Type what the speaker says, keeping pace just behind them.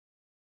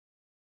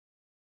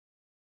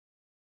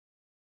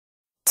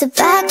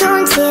Tobacco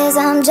and tears,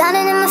 I'm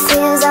drowning in my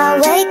fears. I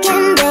wake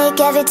and bake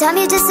every time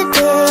you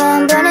disappear.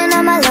 Yeah, I'm burning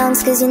out my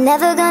lungs, cause you're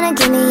never gonna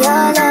give me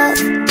your love,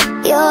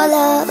 your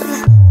love.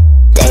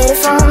 Dated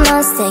for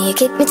months, then you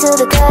kick me to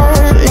the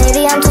curb.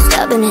 Maybe I'm too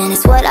stubborn and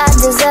it's what I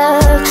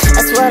deserve.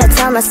 That's what I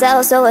tell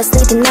myself, so I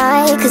sleep at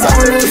night. Cause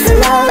only for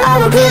love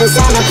I will be the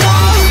sign of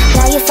pride.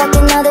 Now you're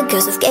fucking other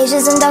girls with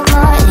gauges and Doc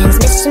Martens,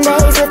 mission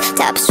bays with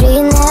tapestry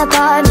in their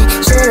apartment.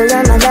 Should've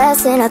learned my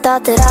lesson, I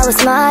thought that I was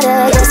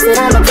smarter. Guess that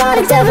I'm a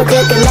product of a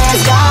crooked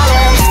man's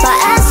daughter. My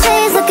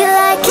ashtrays looking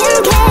like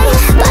Kim K,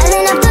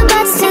 piling up the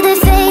butts till they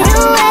fade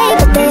away.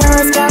 But they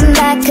always come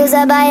back cause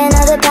I buy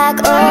another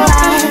pack. Yeah.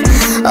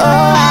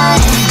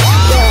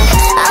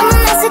 I'm a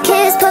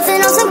masochist, puffing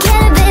on some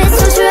cannabis,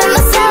 torturing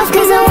myself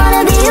cause I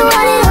wanna be the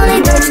one and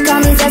only bitch. Call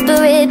me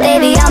desperate,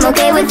 baby, I'm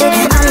okay with it.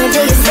 I'm your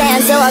biggest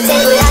fan, so I'll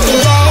take what I can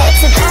get.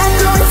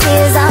 Tobacco and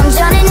tears, I'm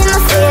drowning in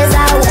my fears.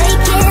 I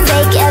wake and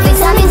bake every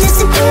time you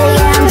disappear.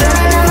 Yeah, I'm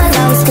burning out my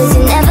lungs cause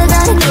you're never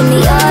gonna give me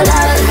your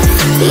love,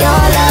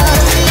 your love.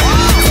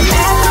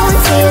 Tobacco and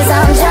tears,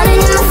 I'm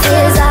drowning in my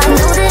fears. I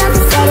know that I'm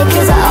pathetic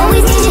cause I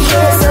always need you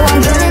here. So I'm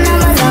burning out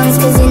my lungs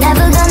cause you're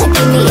never gonna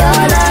give me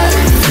your love,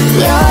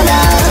 your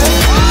love.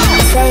 I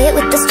say it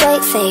with a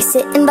straight face,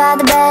 sitting by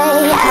the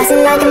bay,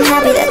 acting like I'm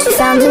happy that you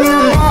found a new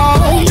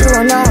mate. You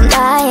don't know I'm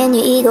lying,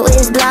 your ego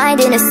is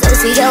blind and a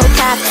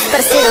sociopath, but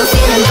I still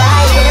feel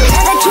invited. I've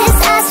never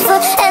kissed ass for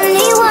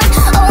anyone.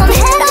 Oh, I'm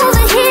head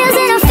over heels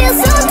and I feel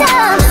so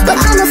down, but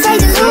I'm afraid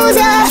to lose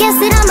ya. Guess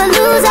that I'm a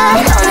loser,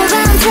 all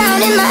around town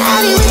in my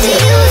alley with the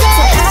user.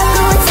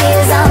 Tobacco and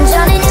tears, I'm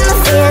drowning in my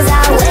fears.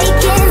 I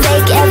wake and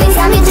bake every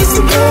time you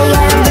disappear.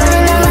 Yeah, I'm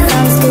burning out my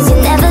lungs cause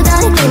you're never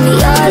gonna give me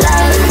your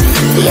love,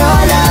 your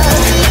love.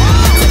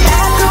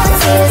 Tobacco and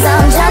tears,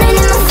 I'm drowning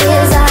in my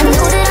fears. I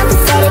know that I'm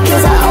pathetic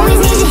cause I always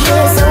need you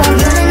here. So I'm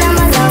burning out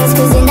my lungs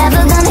cause you're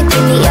never gonna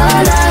give me your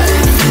love,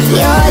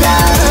 your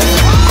love.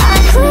 I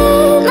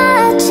quit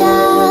my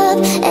job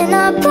and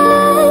I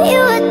bought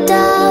you a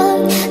dog,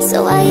 so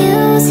I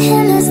use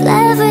him as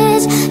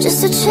leverage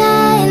just to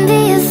try and be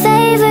your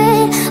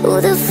favorite. Who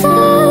the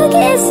fuck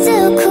is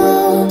still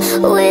cool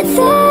with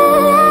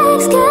that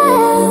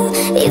ex-girl?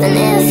 Even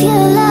if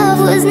your love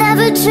was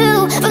never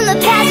true, from the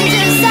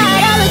passenger side